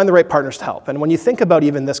 Find the right partners to help. And when you think about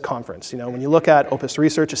even this conference, when you look at Opus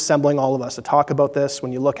Research assembling all of us to talk about this,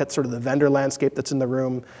 when you look at sort of the vendor landscape that's in the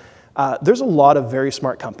room, there's a lot of very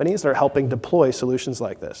smart companies that are helping deploy solutions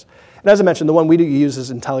like this. And as I mentioned, the one we do use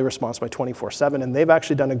is IntelliResponse by 24/7, and they've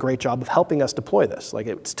actually done a great job of helping us deploy this. Like,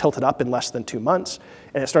 it's tilted up in less than 2 months,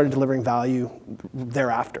 and it started delivering value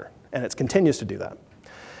thereafter, and it continues to do that.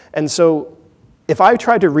 And so if I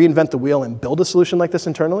tried to reinvent the wheel and build a solution like this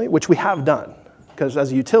internally, which we have done, because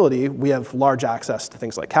as a utility, we have large access to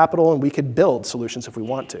things like capital, and we could build solutions if we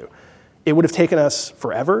want to. It would have taken us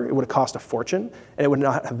forever, it would have cost a fortune, and it would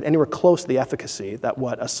not have anywhere close to the efficacy that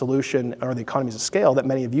what a solution or the economies of scale that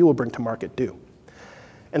many of you will bring to market do.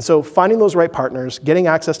 And so finding those right partners, getting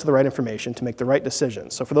access to the right information to make the right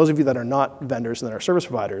decisions. So for those of you that are not vendors and that are service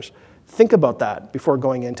providers, think about that before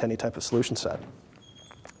going into any type of solution set.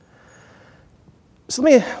 So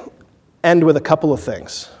let me end with a couple of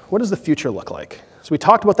things. What does the future look like? So we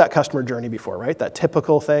talked about that customer journey before, right? That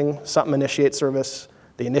typical thing, something initiates service,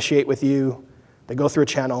 they initiate with you, they go through a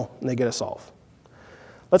channel, and they get a solve.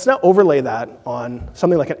 Let's now overlay that on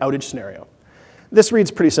something like an outage scenario. This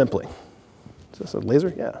reads pretty simply. Is this a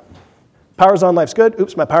laser? Yeah. Power's on, life's good.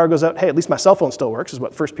 Oops, my power goes out. Hey, at least my cell phone still works, is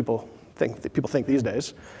what first people think these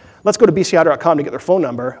days. Let's go to bchydro.com to get their phone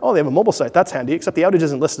number. Oh, they have a mobile site. That's handy, except the outage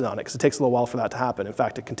isn't listed on it because it takes a little while for that to happen. In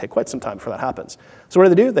fact, it can take quite some time before that happens. So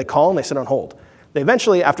what do? They call and they sit on hold. They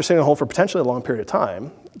eventually, after sitting on hold for potentially a long period of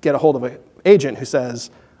time, get a hold of an agent who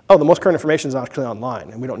says, oh, the most current information is actually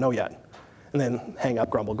online, and we don't know yet. And then hang up,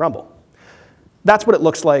 grumble, grumble. That's what it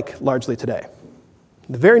looks like largely today.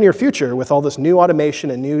 The very near future, with all this new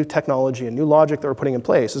automation and new technology and new logic that we're putting in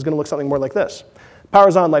place, is going to look something more like this.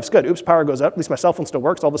 Power's on, life's good. Oops, power goes out. At least my cell phone still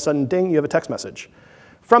works. All of a sudden, ding, you have a text message.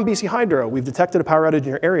 From BC Hydro, we've detected a power outage in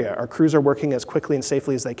your area. Our crews are working as quickly and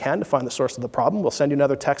safely as they can to find the source of the problem. We'll send you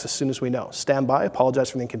another text as soon as we know. Stand by,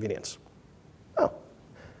 apologize for the inconvenience. Oh,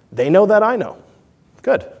 they know that I know.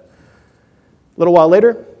 Good. A little while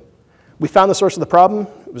later, we found the source of the problem.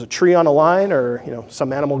 It was a tree on a line, or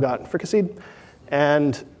some animal got fricasseed.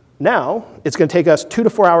 And now it's going to take us 2 to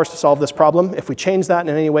 4 hours to solve this problem. If we change that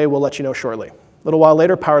in any way, we'll let you know shortly. A little while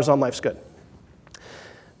later, power's on, life's good.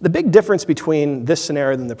 The big difference between this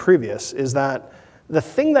scenario and the previous is that the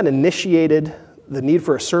thing that initiated the need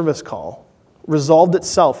for a service call resolved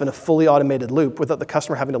itself in a fully automated loop without the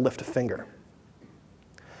customer having to lift a finger.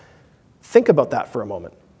 Think about that for a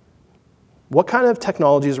moment. What kind of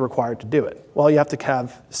technology is required to do it? Well, you have to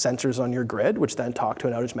have sensors on your grid, which then talk to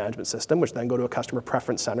an outage management system, which then go to a customer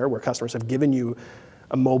preference center where customers have given you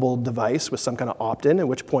a mobile device with some kind of opt-in, at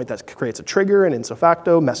which point that creates a trigger, and ipso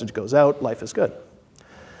facto, message goes out, life is good.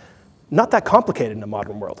 Not that complicated in a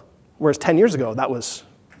modern world. Whereas 10 years ago, that was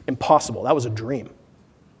impossible. That was a dream.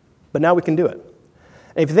 But now we can do it.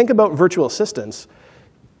 And if you think about virtual assistants,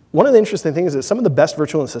 one of the interesting things is that some of the best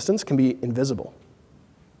virtual assistants can be invisible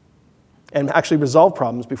and actually resolve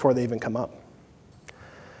problems before they even come up.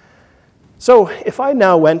 So if I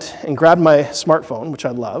now went and grabbed my smartphone, which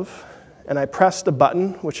I love, and I pressed a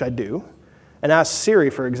button, which I do, and asked Siri,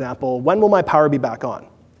 for example, when will my power be back on?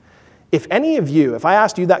 If any of you, if I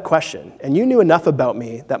asked you that question, and you knew enough about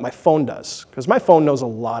me that my phone does, because my phone knows a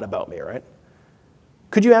lot about me, right?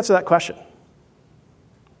 Could you answer that question?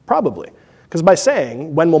 Probably. Because by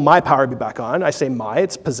saying, when will my power be back on, I say my,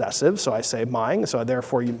 it's possessive, so I say mine, so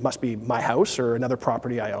therefore you must be my house or another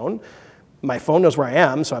property I own. My phone knows where I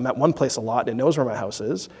am, so I'm at one place a lot, and it knows where my house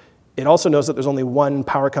is. It also knows that there's only one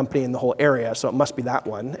power company in the whole area, so it must be that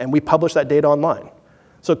one, and we publish that data online.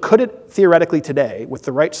 So could it theoretically today, with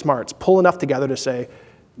the right smarts, pull enough together to say,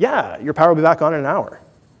 yeah, your power will be back on in an hour?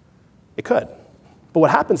 It could. But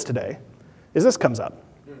what happens today is this comes up.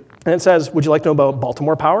 And it says, would you like to know about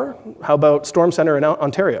Baltimore Power? How about Storm Center in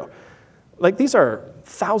Ontario? Like, these are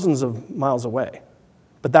thousands of miles away.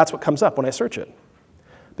 But that's what comes up when I search it.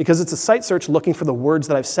 Because it's a site search looking for the words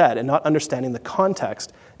that I've said and not understanding the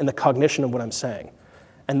context and the cognition of what I'm saying.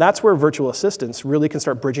 And that's where virtual assistants really can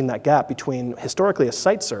start bridging that gap between historically a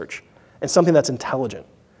site search and something that's intelligent,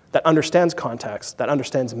 that understands context, that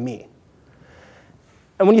understands me.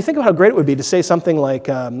 And when you think of how great it would be to say something like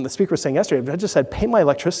the speaker was saying yesterday, if I just said, pay my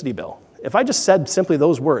electricity bill. If I just said simply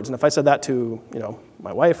those words, and if I said that to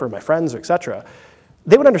my wife or my friends, or et cetera,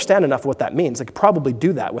 they would understand enough of what that means. They could probably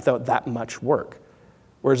do that without that much work.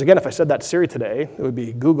 Whereas again, if I said that to Siri today, it would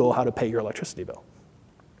be Google how to pay your electricity bill.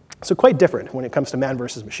 So quite different when it comes to man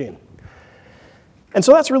versus machine. And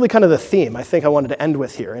so that's really kind of the theme I think I wanted to end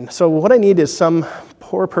with here. And so what I need is some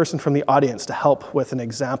poor person from the audience to help with an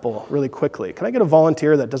example really quickly. Can I get a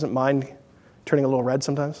volunteer that doesn't mind turning a little red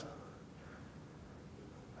sometimes?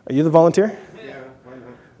 Are you the volunteer? Yeah.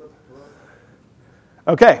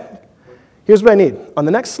 Okay. Here's what I need. On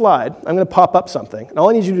the next slide, I'm going to pop up something, and all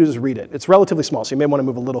I need you to do is read it. It's relatively small, so you may want to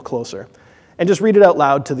move a little closer. And just read it out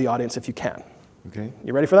loud to the audience if you can. Okay.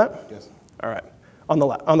 You ready for that? Yes. All right. On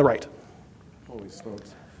the right. Holy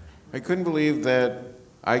smokes. I couldn't believe that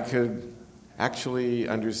I could actually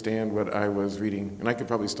understand what I was reading. And I could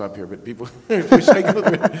probably stop here, but people wish I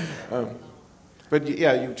could. But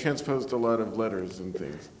yeah, you transposed a lot of letters and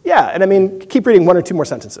things. Yeah, and I mean, keep reading one or two more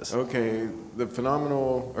sentences. Okay, the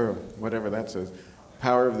phenomenal, or whatever that says,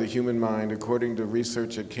 power of the human mind, according to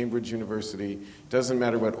research at Cambridge University, doesn't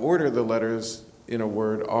matter what order the letters in a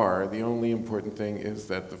word are. The only important thing is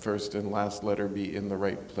that the first and last letter be in the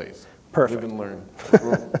right place. Perfect. Live and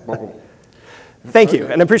learn. Thank you,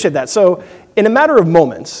 and I appreciate that. So in a matter of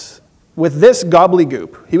moments, with this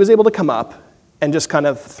gobbledygook, he was able to come up and just kind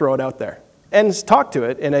of throw it out there and talk to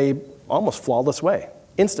it in a almost flawless way,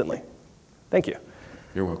 instantly. Thank you.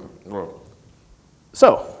 You're welcome. You're welcome.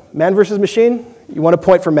 So, man versus machine, you want a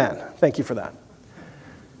point for man. Thank you for that.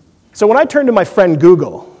 So when I turn to my friend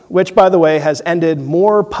Google, which, by the way, has ended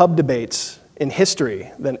more pub debates in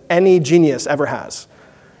history than any genius ever has.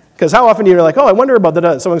 Because how often you're like, oh, I wonder about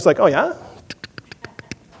that. Someone's like, oh, yeah?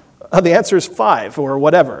 The answer is 5 or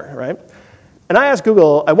whatever, right? And I asked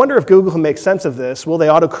Google, I wonder if Google can make sense of this. Will they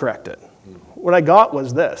autocorrect it? What I got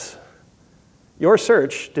was this. Your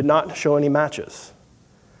search did not show any matches.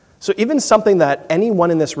 So even something that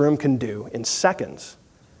anyone in this room can do in seconds,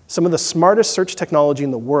 some of the smartest search technology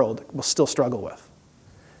in the world will still struggle with.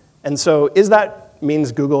 And so is that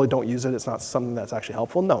means Google don't use it, it's not something that's actually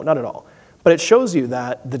helpful? No, not at all. But it shows you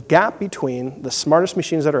that the gap between the smartest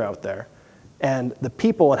machines that are out there and the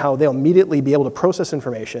people and how they'll immediately be able to process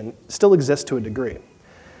information still exists to a degree.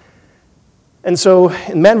 And so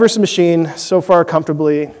in man versus machine, so far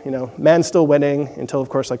comfortably, man's still winning until, of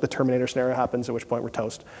course, like the Terminator scenario happens, at which point we're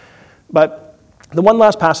toast. But the one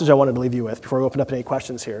last passage I wanted to leave you with before we open up any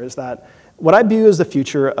questions here is that what I view as the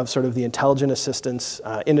future of sort of the intelligent assistance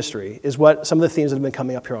industry is what some of the themes that have been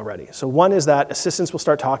coming up here already. So one is that assistants will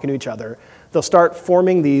start talking to each other. They'll start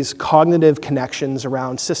forming these cognitive connections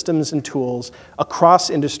around systems and tools across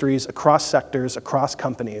industries, across sectors, across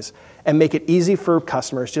companies, and make it easy for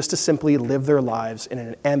customers just to simply live their lives in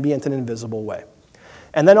an ambient and invisible way.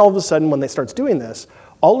 And then all of a sudden, when they start doing this,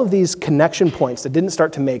 all of these connection points that didn't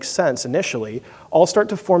start to make sense initially all start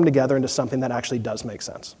to form together into something that actually does make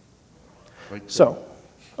sense. So,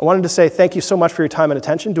 I wanted to say thank you so much for your time and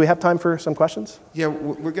attention. Do we have time for some questions? Yeah,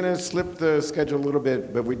 we're going to slip the schedule a little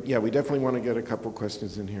bit, but we definitely want to get a couple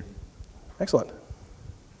questions in here. Excellent.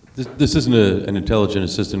 This isn't an intelligent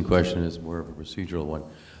assistant question, it's more of a procedural one.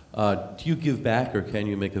 Do you give back or can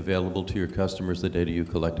you make available to your customers the data you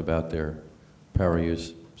collect about their power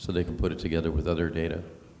use so they can put it together with other data?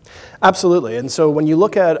 Absolutely. And so when you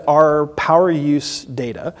look at our power use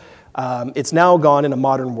data, it's now gone in a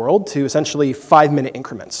modern world to essentially 5-minute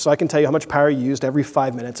increments. So I can tell you how much power you used every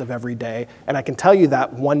 5 minutes of every day, and I can tell you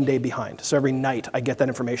that one day behind. So every night I get that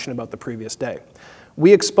information about the previous day.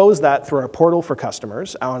 We expose that through our portal for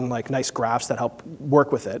customers on like nice graphs that help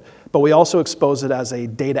work with it, but we also expose it as a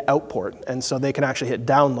data output, and so they can actually hit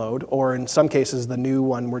download, or in some cases, the new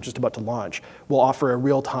one we're just about to launch will offer a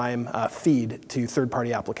real-time feed to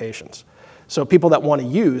third-party applications. So people that want to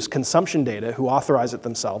use consumption data, who authorize it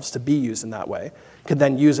themselves to be used in that way, could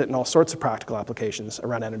then use it in all sorts of practical applications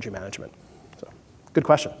around energy management. So, good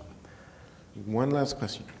question. One last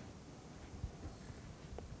question.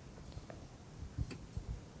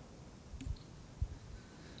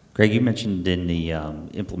 Greg, you mentioned in the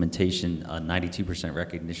implementation a 92%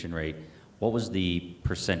 recognition rate. What was the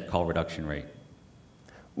percent call reduction rate?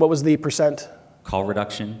 What was the percent? Call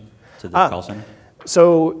reduction to the call center?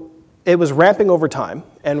 So it was ramping over time,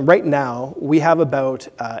 and right now we have about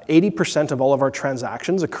 80% of all of our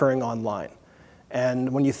transactions occurring online.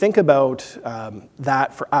 And when you think about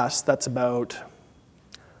that for us, that's about,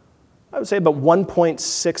 I would say about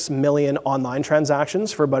 1.6 million online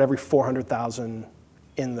transactions for about every 400,000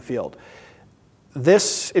 in the field.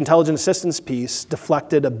 this intelligent assistance piece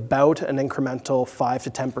deflected about an incremental 5 to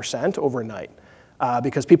 10% overnight.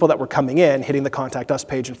 Because people that were coming in, hitting the Contact Us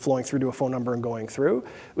page and flowing through to a phone number and going through,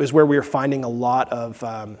 was where we were finding a lot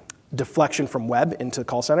of deflection from web into the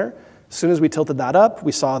call center. As soon as we tilted that up,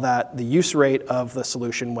 we saw that the use rate of the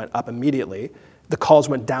solution went up immediately. The calls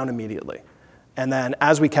went down immediately. And then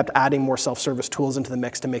as we kept adding more self-service tools into the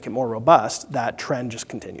mix to make it more robust, that trend just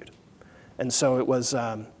continued. And so it was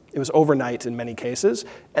overnight in many cases.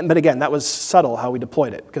 But again, that was subtle how we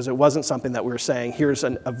deployed it, because it wasn't something that we were saying, here's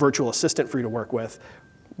a virtual assistant for you to work with.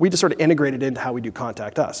 We just sort of integrated into how we do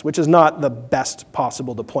Contact Us, which is not the best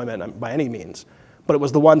possible deployment by any means, but it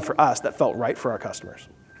was the one for us that felt right for our customers.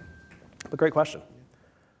 But great question.